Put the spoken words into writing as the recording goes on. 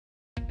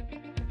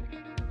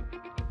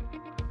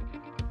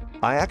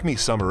IACMI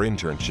summer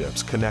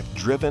internships connect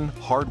driven,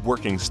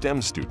 hard-working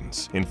STEM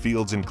students in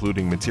fields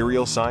including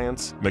material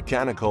science,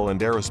 mechanical, and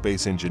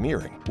aerospace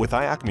engineering with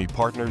IACMI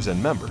partners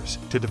and members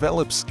to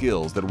develop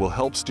skills that will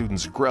help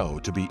students grow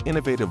to be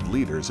innovative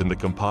leaders in the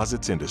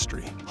composites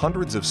industry.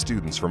 Hundreds of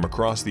students from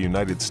across the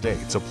United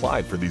States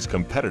applied for these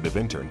competitive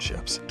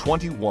internships.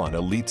 21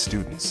 elite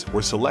students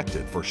were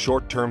selected for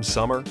short-term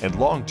summer and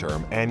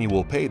long-term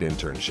annual paid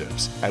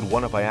internships at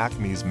one of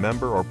IACMI's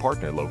member or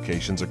partner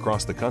locations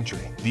across the country.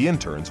 The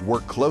interns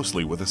work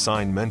closely with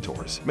assigned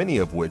mentors, many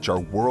of which are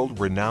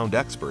world-renowned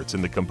experts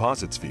in the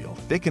composites field.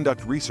 They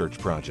conduct research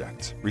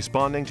projects,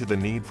 responding to the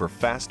need for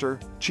faster,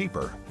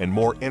 cheaper, and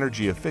more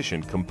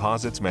energy-efficient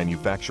composites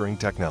manufacturing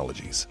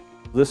technologies.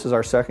 This is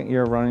our second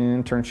year running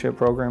an internship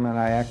program at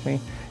IACMI.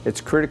 It's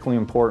critically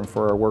important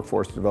for our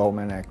workforce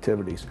development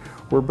activities.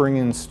 We're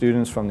bringing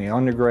students from the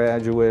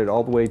undergraduate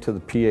all the way to the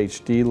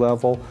PhD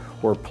level.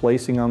 We're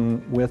placing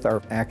them with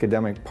our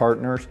academic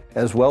partners,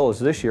 as well as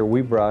this year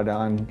we brought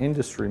on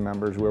industry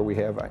members where we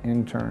have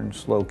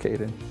interns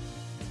located.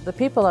 The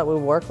people that we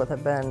work with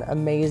have been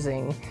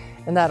amazing,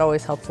 and that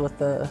always helps with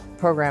the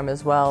program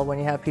as well when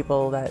you have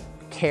people that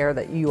care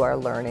that you are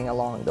learning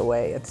along the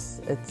way.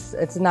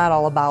 It's not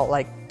all about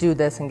like do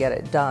this and get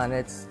it done.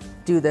 It's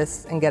do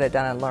this and get it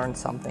done and learn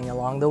something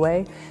along the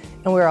way.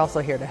 And we're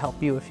also here to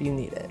help you if you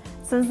need it.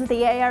 Since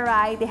the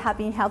ARI, they have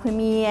been helping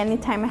me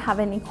anytime I have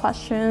any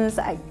questions.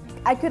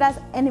 I could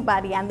ask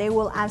anybody and they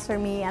will answer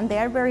me, and they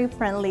are very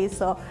friendly,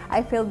 so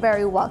I feel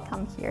very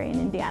welcome here in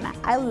Indiana.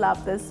 I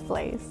love this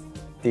place.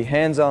 The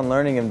hands-on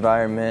learning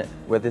environment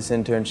with this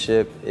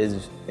internship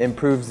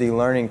improves the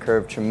learning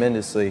curve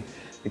tremendously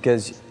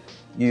because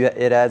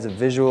it adds a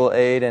visual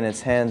aid and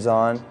it's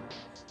hands-on,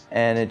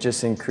 and it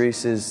just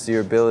increases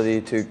your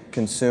ability to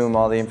consume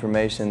all the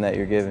information that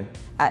you're given.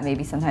 At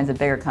maybe sometimes a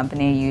bigger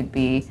company, you'd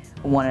be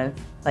one of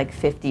like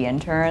 50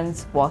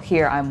 interns, while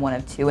here I'm one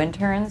of 2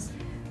 interns,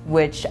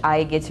 which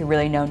I get to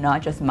really know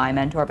not just my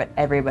mentor, but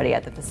everybody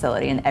at the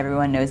facility, and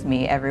everyone knows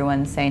me.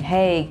 Everyone's saying,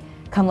 hey,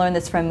 come learn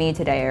this from me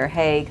today, or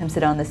hey, come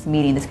sit on this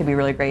meeting. This could be a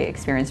really great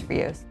experience for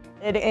you.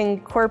 It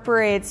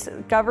incorporates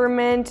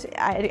government,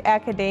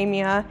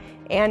 academia,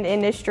 and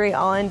industry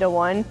all into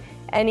one.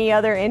 Any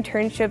other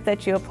internship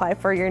that you apply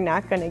for, you're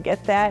not going to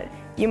get that.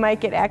 You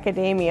might get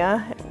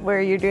academia,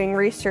 where you're doing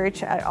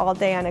research all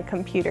day on a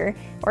computer,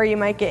 or you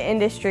might get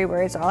industry,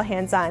 where it's all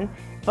hands-on.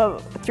 But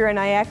through an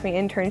IACMI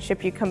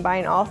internship, you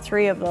combine all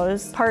 3 of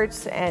those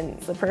parts, and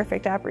it's the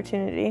perfect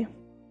opportunity.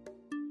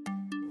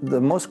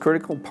 The most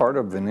critical part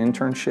of an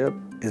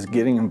internship is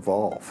getting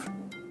involved,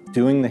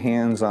 doing the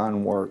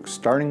hands-on work,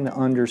 starting to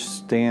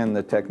understand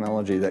the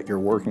technology that you're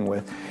working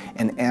with,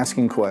 and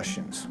asking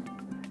questions.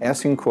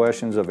 Asking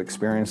questions of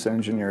experienced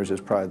engineers is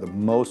probably the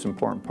most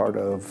important part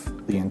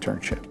of the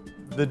internship.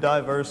 The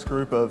diverse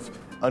group of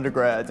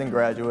undergrads and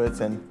graduates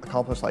and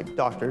accomplished like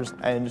doctors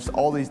and just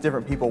all these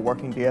different people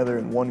working together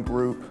in one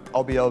group,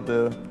 I'll be able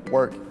to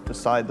work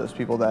beside those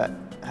people that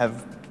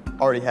have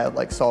already had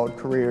like solid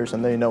careers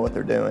and they know what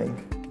they're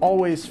doing.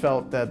 Always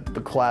felt that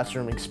the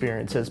classroom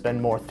experience has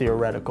been more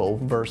theoretical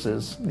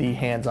versus the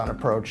hands-on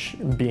approach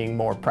being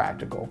more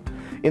practical.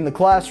 In the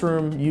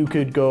classroom, you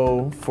could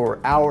go for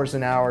hours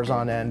and hours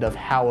on end of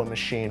how a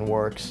machine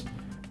works,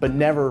 but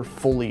never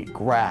fully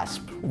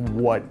grasp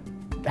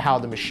how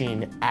the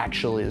machine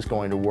actually is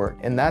going to work.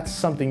 And that's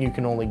something you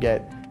can only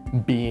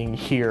get being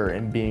here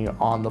and being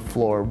on the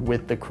floor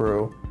with the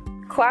crew.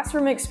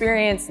 Classroom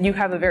experience, you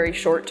have a very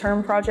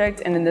short-term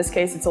project, and in this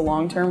case it's a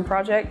long-term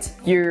project.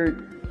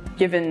 You're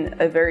given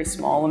a very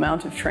small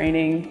amount of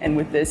training, and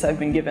with this I've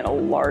been given a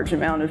large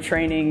amount of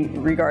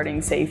training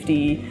regarding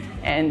safety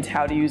and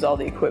how to use all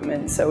the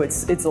equipment, so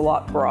it's a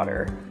lot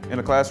broader. In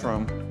a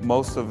classroom,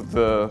 most of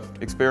the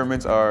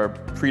experiments are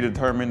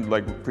predetermined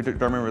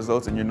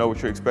results, and you know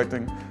what you're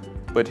expecting.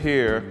 But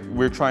here,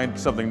 we're trying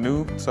something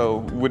new,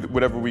 so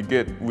whatever we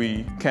get,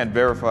 we can't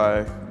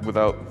verify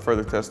without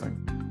further testing.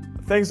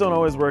 Things don't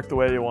always work the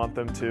way you want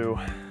them to.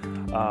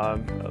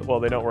 Well,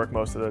 they don't work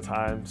most of the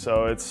time,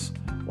 so it's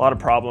a lot of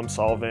problem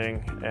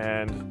solving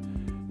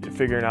and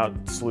figuring out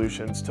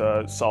solutions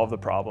to solve the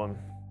problem.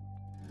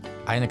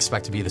 I didn't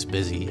expect to be this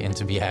busy and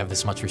to have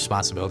this much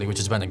responsibility, which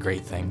has been a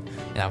great thing.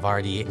 And I've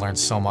already learned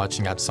so much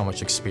and got so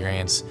much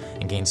experience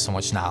and gained so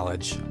much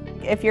knowledge.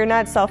 If you're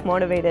not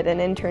self-motivated, an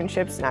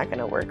internship's not going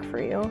to work for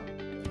you.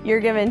 You're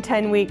given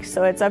 10 weeks,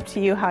 so it's up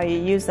to you how you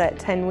use that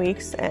 10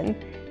 weeks. And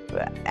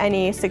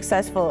any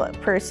successful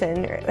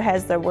person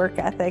has the work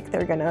ethic.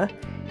 They're going to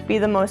be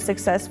the most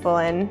successful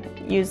and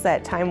use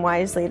that time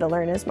wisely to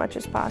learn as much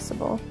as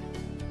possible.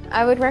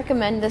 I would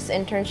recommend this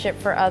internship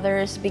for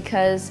others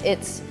because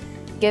it's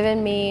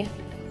given me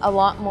a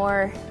lot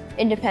more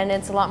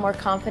independence, a lot more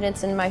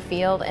confidence in my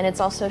field, and it's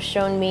also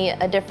shown me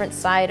a different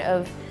side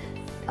of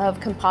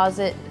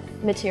composite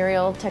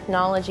material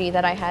technology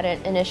that I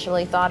hadn't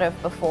initially thought of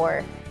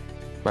before.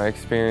 My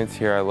experience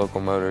here at Local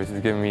Motors has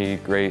given me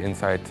great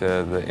insight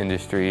to the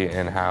industry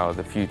and how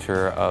the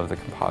future of the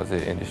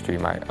composite industry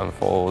might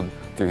unfold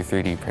through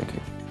 3D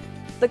printing.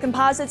 The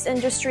composites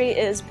industry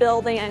is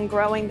building and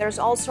growing. There's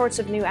all sorts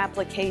of new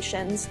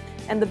applications,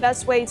 and the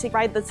best way to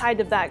ride the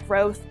tide of that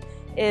growth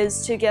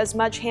is to get as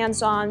much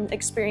hands-on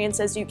experience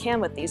as you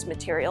can with these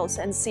materials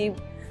and see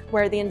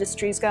where the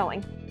industry is going.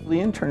 The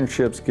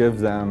internships give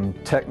them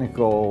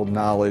technical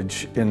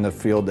knowledge in the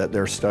field that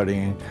they're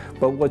studying,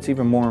 but what's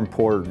even more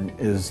important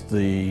is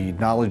the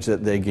knowledge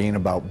that they gain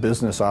about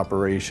business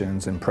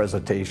operations and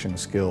presentation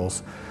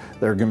skills.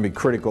 They're going to be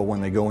critical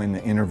when they go in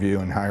to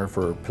interview and hire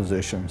for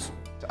positions.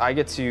 I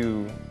get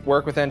to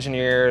work with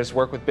engineers,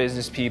 work with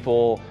business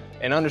people,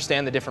 and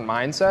understand the different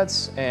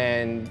mindsets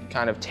and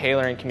kind of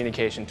tailoring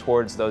communication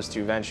towards those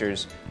two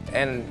ventures.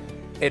 And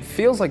it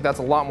feels like that's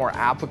a lot more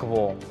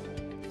applicable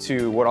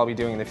to what I'll be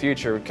doing in the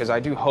future, because I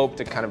do hope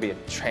to kind of be a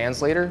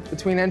translator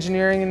between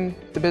engineering and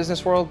the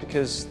business world,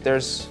 because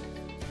that's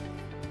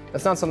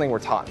not something we're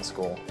taught in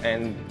school,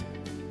 and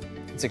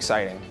it's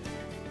exciting.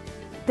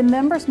 The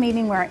members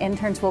meeting where our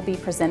interns will be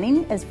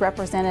presenting is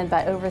represented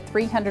by over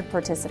 300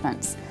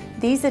 participants.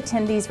 These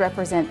attendees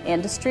represent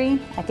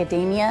industry,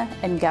 academia,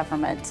 and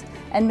government.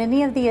 And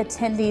many of the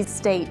attendees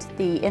state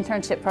the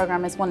internship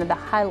program is one of the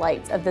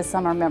highlights of the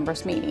summer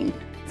members meeting.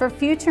 For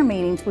future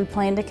meetings, we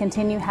plan to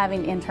continue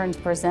having interns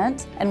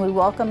present, and we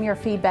welcome your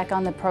feedback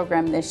on the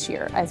program this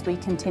year as we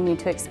continue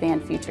to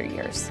expand future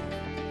years.